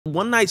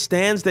one night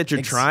stands that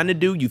you're trying to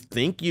do, you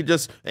think you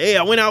just, hey,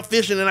 I went out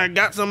fishing and I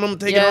got some, I'm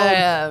taking it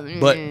home.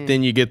 But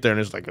then you get there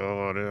and it's like,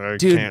 oh, I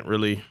can't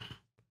really.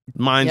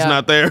 Mine's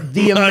not there.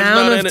 The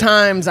amount of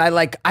times I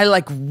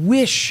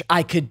wish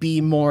I could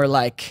be more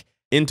like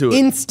into it.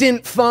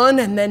 Instant fun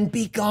and then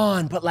be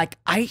gone. But like,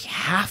 I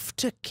have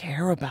to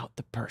care about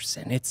the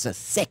person. It's a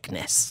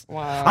sickness.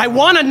 Wow. I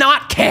want to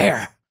not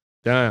care.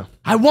 Damn.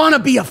 I want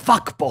to be a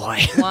fuck boy.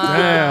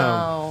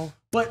 Wow. Damn.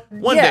 But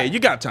one day, you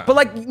got time. But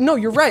like, no,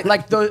 you're right.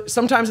 Like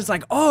sometimes it's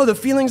like, oh, the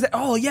feelings that,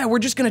 oh yeah, we're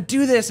just going to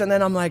do this. And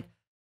then I'm like,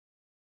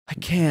 I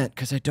can't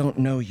because I don't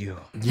know you.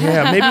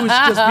 Yeah, maybe we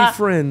should just be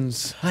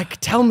friends. Like,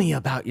 tell me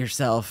about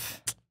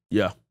yourself.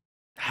 Yeah.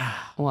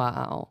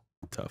 Wow.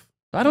 Tough.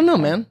 I don't know,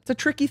 man. It's a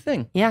tricky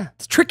thing. Yeah.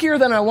 It's trickier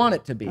than I want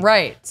it to be.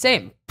 Right.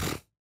 Same.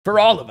 For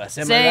all of us,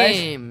 am I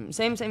right?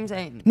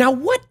 Same. Now,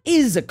 what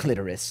is a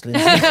clitoris,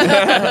 Lindsey?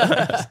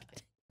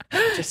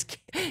 Just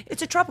kidding.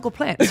 It's a tropical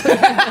plant.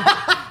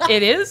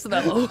 It is,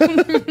 though.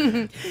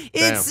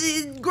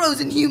 It grows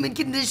in humid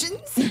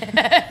conditions.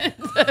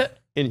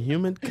 In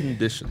human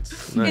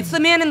conditions. Nice. It's the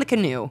man in the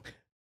canoe.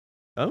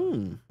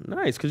 Oh,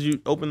 nice. Because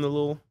you open the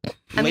little.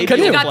 I mean,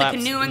 you got the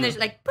canoe and there's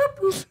like boop,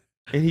 boop.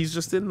 And he's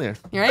just in there.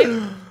 Right?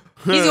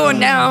 He's going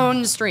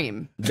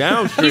downstream.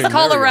 Downstream. He's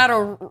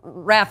Colorado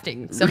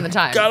rafting some of the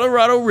time.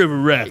 Colorado River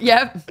raft.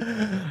 Yep.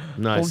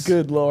 Nice. Oh,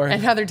 good Lord.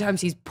 And other times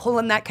he's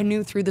pulling that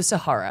canoe through the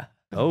Sahara.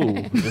 Oh.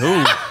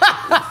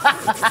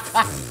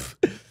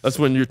 That's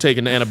when you're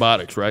taking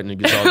antibiotics, right? And it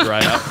gets all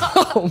dried out.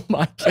 Oh,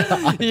 my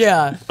God.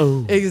 Yeah.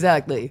 Oh.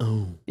 Exactly.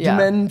 Oh. Yeah.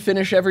 Do men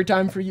finish every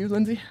time for you,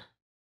 Lindsey?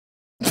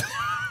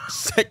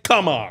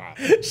 Come on.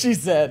 She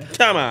said.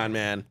 Come on,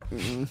 man.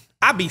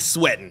 I be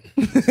sweating.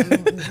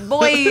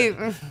 Boy.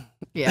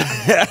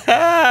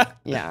 Yeah.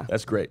 Yeah.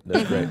 That's great.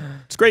 That's great.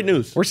 It's great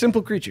news. We're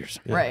simple creatures.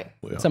 Yeah. Right.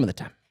 Some of the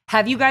time.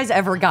 Have you guys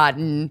ever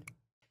gotten...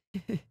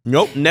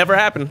 Nope, never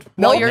happened.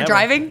 While you're Never.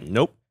 driving?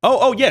 Nope.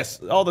 Oh,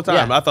 yes, all the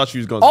time. Yeah. I thought she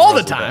was going to All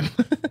the time.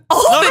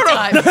 All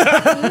the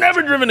time.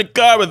 Never driven a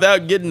car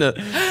without getting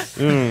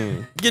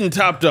getting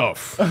topped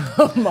off.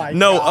 Oh my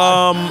No,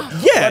 God.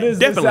 yeah, What is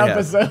definitely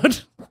this have.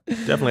 episode?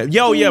 Definitely.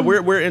 Yo, yeah,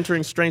 we're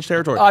entering strange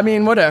territory. I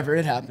mean, whatever,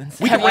 it happens.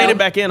 We can rein it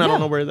back in. I don't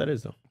know where that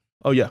is though.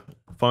 Oh yeah,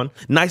 fun,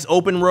 nice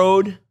open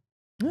road.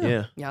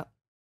 Yeah,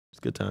 it's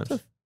good times.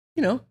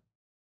 You know,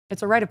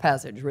 it's a rite of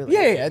passage, really.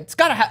 yeah. It's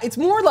gotta. It's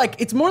more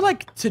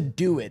like to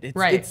do it. It's,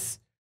 Right. It's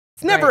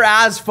never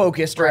as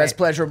focused or as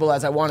pleasurable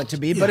as I want it to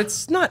be, but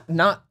it's not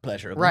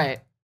pleasurable. Right.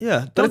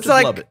 Yeah, But don't it's just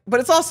like, love it. but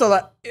it's also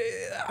like,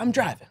 I'm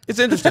driving. It's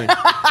interesting.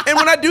 And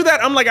when I do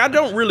that, I'm like, I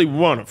don't really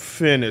want to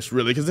finish,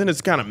 really, because then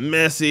it's kind of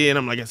messy, and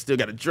I'm like, I still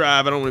got to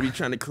drive. I don't want to be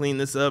trying to clean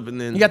this up,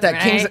 and then... You got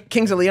that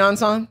Kings of Leon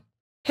song?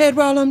 Head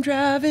while I'm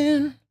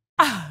driving.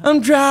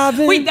 I'm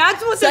driving. Wait,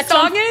 that's what the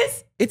song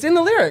is? It's in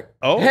the lyric.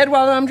 Oh. Head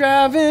while I'm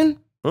driving.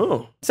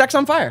 Oh. Sex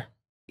on fire.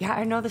 Yeah,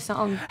 I know the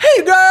song.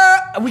 Hey, girl!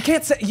 We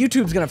can't say...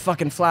 YouTube's going to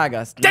fucking flag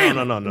us. Damn!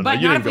 No.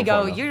 But You not didn't if we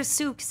far go, enough. your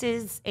souks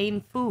is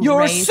in food Your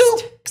raced.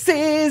 souks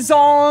is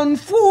on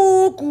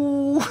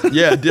fuku.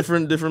 Yeah,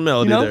 different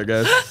melody You know? there,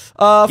 guys.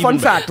 Fun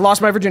fact,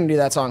 lost my virginity to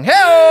that song.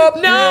 Help!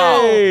 No!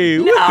 Hey,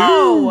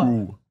 No!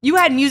 woohoo. You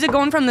had music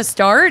going from the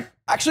start?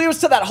 Actually, it was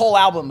to that whole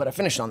album, but I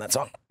finished on that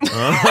song. Hey,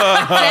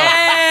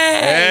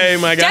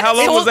 my God. How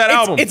long was that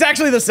album? It's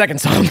actually the second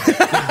song.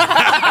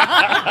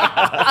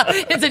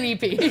 It's an EP.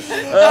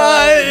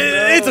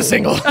 It's a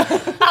single.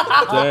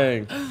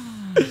 Dang.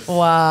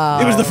 Wow.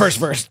 It was the first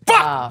verse. Fuck!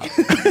 Wow.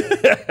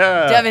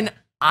 Devin,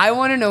 I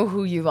want to know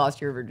who you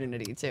lost your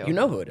virginity to. You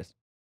know who it is.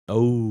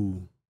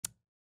 Oh.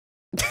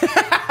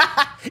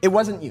 It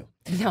wasn't you.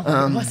 No,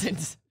 it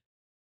wasn't.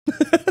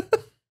 Nice.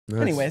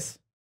 Anyways,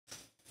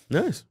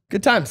 Nice.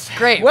 good times.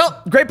 Great.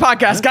 Well, great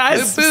podcast,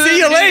 guys. See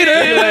you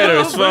later. See you later.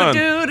 It's fun.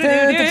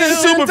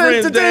 Super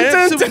Friends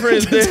Dance. Super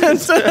Friends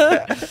Dance.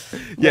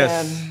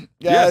 Yes. Man,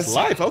 Yes, guys.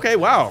 life. Okay,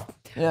 wow.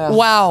 Yeah.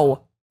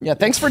 Wow. Yeah,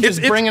 thanks for just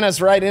It's- bringing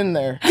us right in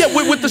there. Yeah,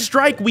 with the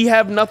strike, we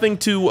have nothing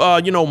to,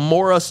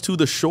 moor us to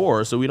the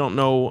shore, so we don't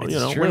know, It's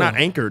true. we're not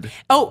anchored.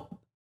 Oh,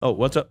 Oh,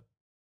 what's up?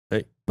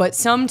 Hey. but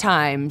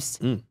sometimes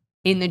Mm.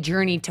 in the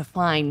journey to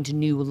find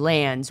new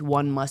lands,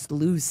 one must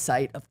lose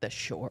sight of the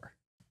shore.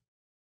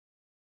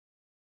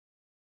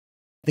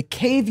 The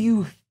cave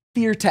you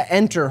fear to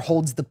enter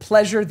holds the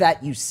pleasure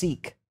that you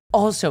seek.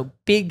 Also,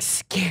 big,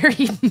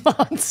 scary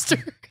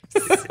monsters.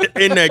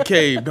 In that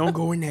cave. Don't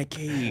go in that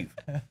cave.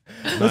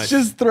 Let's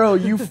just throw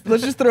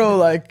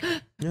like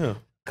Yeah.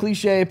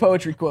 cliche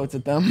poetry quotes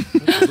at them.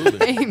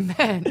 Absolutely.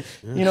 Amen.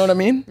 You know what I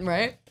mean?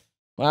 Right?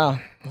 Wow.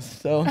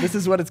 So this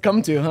is what it's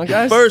come to, huh,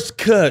 guys? First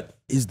cut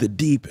is the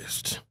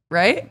deepest.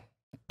 Right?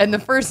 And the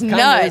first Kinda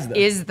nut is, though.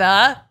 is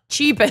the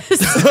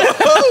cheapest.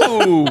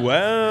 Oh,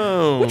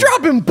 wow. We're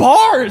dropping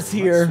bars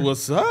here.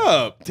 What's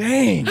up?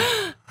 Dang.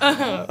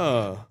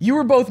 You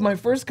were both my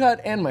first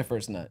cut and my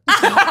first nut.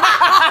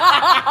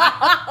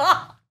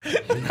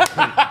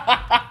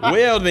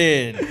 Well,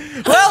 then.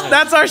 Well,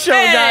 that's our show,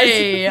 guys.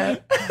 Hey.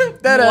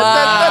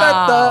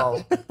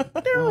 Da-da-da-da-da-da.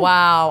 Wow.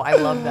 Wow, I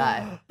love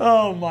that.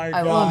 Oh my God.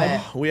 I love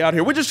it. We out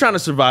here. We're just trying to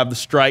survive the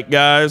strike,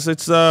 guys.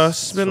 It's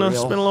been a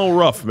little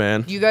rough,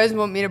 man. Do you guys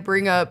want me to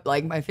bring up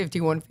like my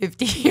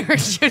 5150 or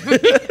should we?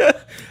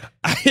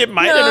 It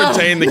might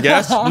entertain the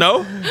guests. No?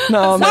 No,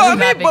 Well, man.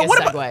 that big a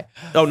segue.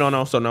 Oh,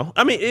 no. So no.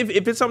 I mean,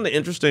 if it's something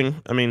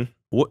interesting, I mean,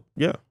 what?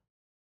 Yeah.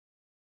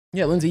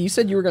 Yeah, Lindsay, you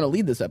said you were going to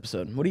lead this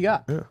episode. What do you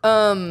got? Yeah.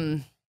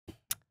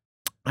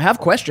 I have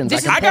questions.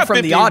 I got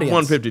from the audience.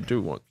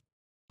 152 once.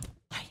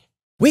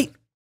 Wait,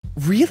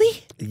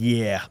 really?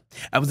 Yeah.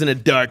 I was in a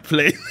dark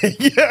place.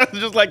 Yeah,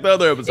 just like the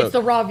other episode. It's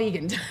the raw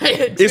vegan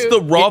diet. It's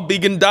the raw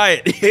vegan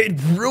diet. It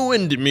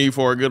ruined me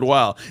for a good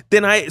while.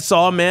 Then I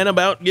saw a man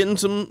about getting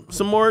some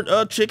more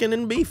chicken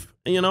and beef,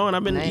 and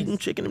I've been eating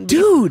chicken and beef.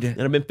 Dude.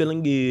 And I've been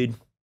feeling good.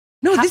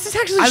 No, this is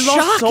actually shocking. I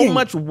lost so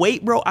much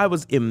weight, bro. I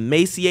was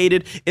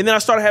emaciated. And then I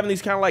started having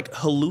these kind of like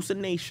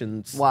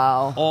hallucinations.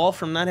 Wow. All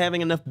from not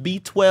having enough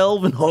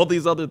B12 and all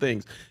these other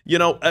things.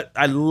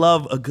 I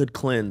love a good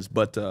cleanse,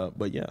 but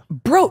yeah.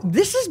 Bro,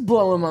 this is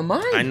blowing my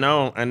mind. I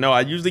know.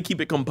 I usually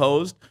keep it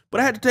composed, but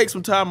I had to take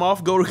some time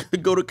off, go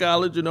to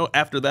college,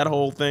 after that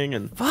whole thing.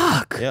 And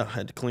fuck. Yeah, I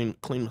had to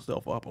clean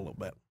myself up a little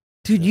bit.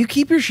 Dude, you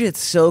keep your shit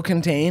so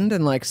contained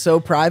and like so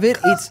private.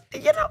 It's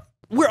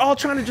we're all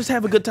trying to just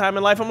have a good time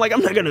in life. I'm like,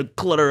 I'm not going to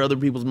clutter other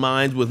people's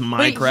minds with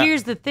my crap. But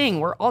here's the thing.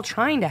 We're all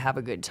trying to have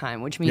a good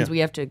time, which means we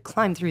have to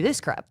climb through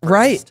this crap first.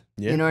 Right.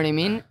 Yeah. You know what I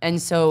mean?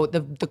 And so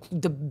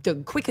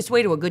the quickest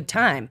way to a good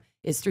time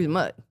is through the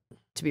mud,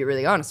 to be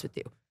really honest with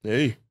you.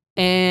 Hey.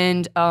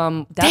 And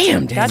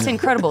that's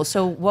incredible.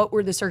 So what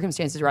were the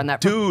circumstances around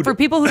that? Dude. For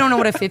people who don't know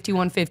what a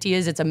 5150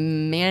 is, it's a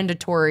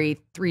mandatory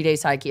 3-day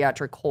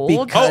psychiatric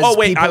hold. Oh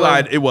wait, I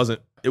lied. It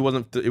wasn't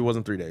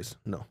 3 days.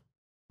 No.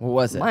 What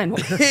was it? Mine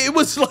was. It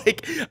was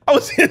like, I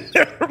was in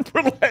there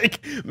for like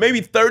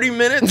maybe 30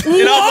 minutes. And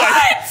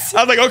I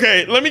was like,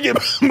 okay, let me get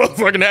my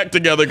motherfucking act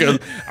together because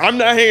I'm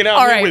not hanging out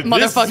All right, with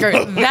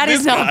motherfucker. That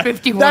is not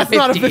 5150. That's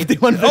not a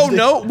 5150. Oh,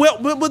 no?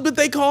 Well, but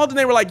they called and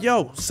they were like,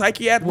 yo,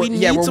 we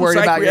need some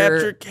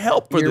psychiatric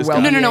help for this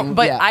guy. No.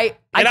 But Yeah.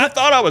 I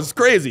thought I was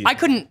crazy. I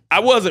couldn't. I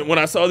wasn't when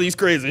I saw these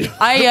crazy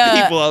people.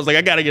 I was like,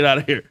 I got to get out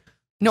of here.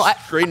 No,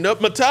 Straighten up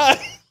my tie.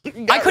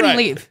 I couldn't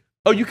leave.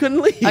 Oh, you couldn't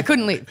leave? I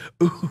couldn't leave.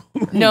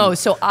 No,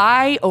 so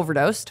I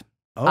overdosed.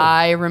 Oh.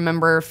 I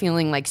remember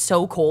feeling like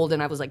so cold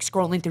and I was like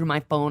scrolling through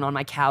my phone on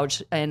my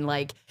couch and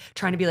like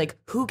trying to be like,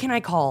 who can I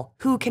call?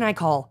 Who can I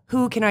call?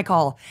 Who can I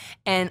call?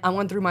 And I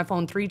went through my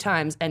phone 3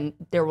 times and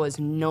there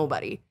was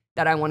nobody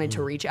that I wanted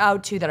to reach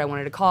out to, that I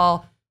wanted to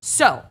call.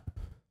 So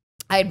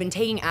I had been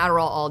taking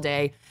Adderall all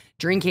day,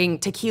 drinking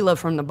tequila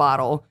from the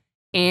bottle,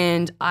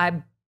 and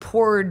I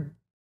poured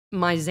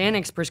my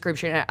Xanax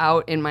prescription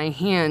out in my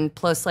hand,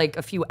 plus like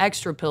a few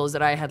extra pills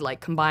that I had like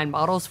combined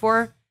bottles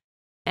for.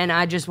 And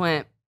I just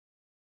went,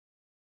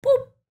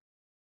 boop.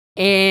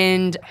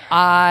 And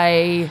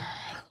I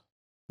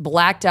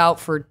blacked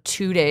out for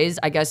 2 days.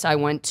 I guess I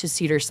went to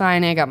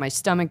Cedars-Sinai, got my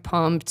stomach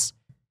pumped.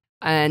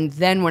 And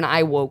then when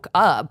I woke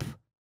up,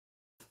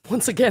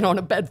 once again on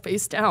a bed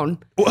face down,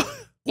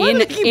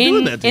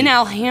 in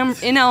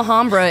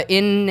Alhambra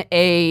in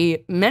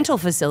a mental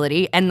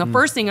facility. And the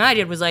first thing I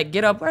did was like,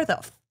 get up, where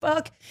the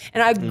fuck?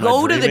 And I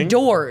go to the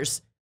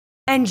doors,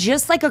 and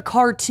just like a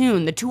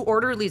cartoon, the 2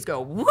 orderlies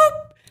go whoop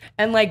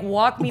and like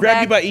walk me Grab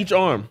back. you by each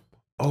arm.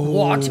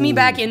 Walked me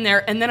back in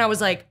there, and then I was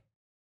like,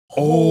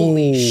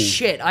 holy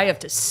shit, I have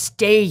to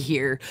stay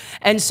here.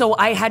 And so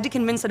I had to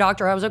convince the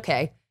doctor I was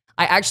okay.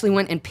 I actually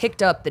went and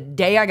picked up the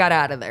day I got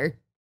out of there,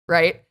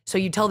 right? So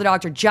you tell the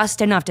doctor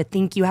just enough to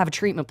think you have a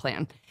treatment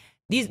plan.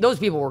 Those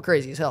people were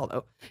crazy as hell,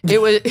 though.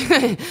 It was,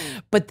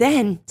 but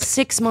then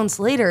 6 months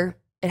later,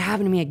 it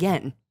happened to me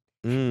again.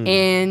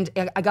 And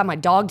I got my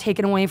dog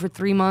taken away for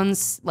 3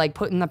 months, like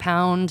put in the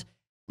pound.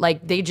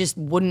 Like they just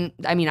wouldn't,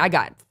 I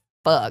got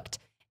fucked.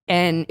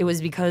 And it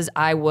was because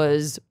I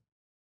was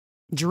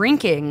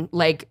drinking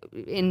like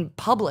in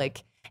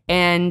public,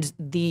 and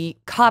the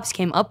cops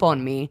came up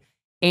on me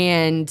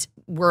and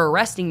were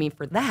arresting me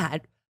for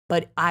that.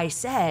 But I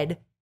said,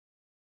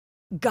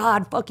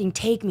 God, fucking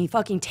take me.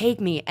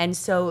 And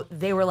so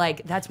they were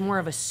like, that's more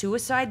of a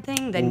suicide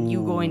thing than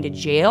you going to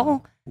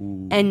jail.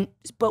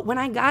 But when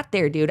I got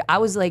there, dude, I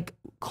was like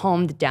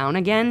calmed down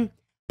again,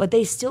 but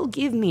they still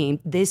give me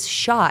this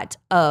shot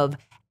of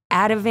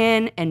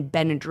Ativan and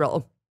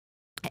Benadryl.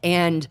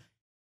 And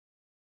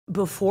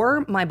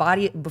before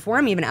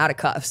I'm even out of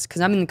cuffs,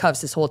 because I'm in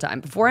cuffs this whole time,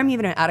 before I'm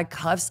even out of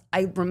cuffs,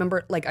 I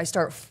remember like I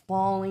start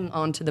falling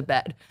onto the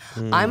bed.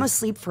 I'm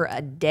asleep for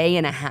a day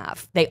and a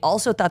half. They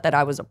also thought that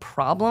I was a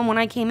problem when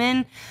I came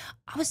in.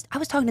 I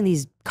was talking to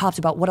these cops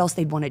about what else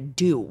they'd want to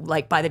do,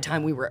 like by the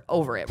time we were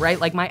over it, right?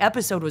 Like my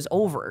episode was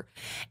over.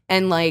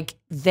 And like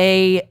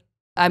they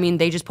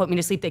just put me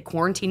to sleep. They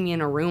quarantined me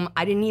in a room.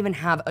 I didn't even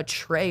have a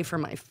tray for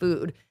my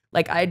food.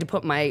 Like I had to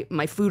put my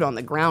food on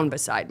the ground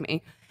beside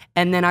me.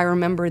 And then I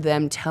remember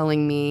them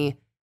telling me,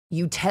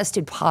 you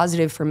tested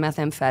positive for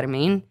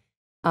methamphetamine,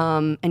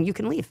 and you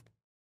can leave.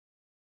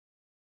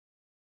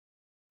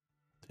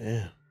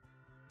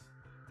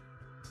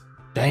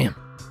 Damn.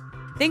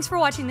 Thanks for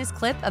watching this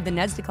clip of the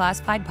Ned's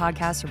Declassified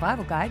Podcast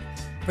Survival Guide.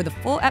 For the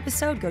full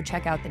episode, go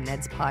check out the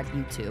Ned's Pod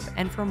YouTube.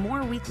 And for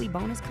more weekly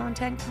bonus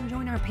content, come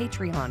join our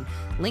Patreon.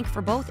 Link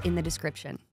for both in the description.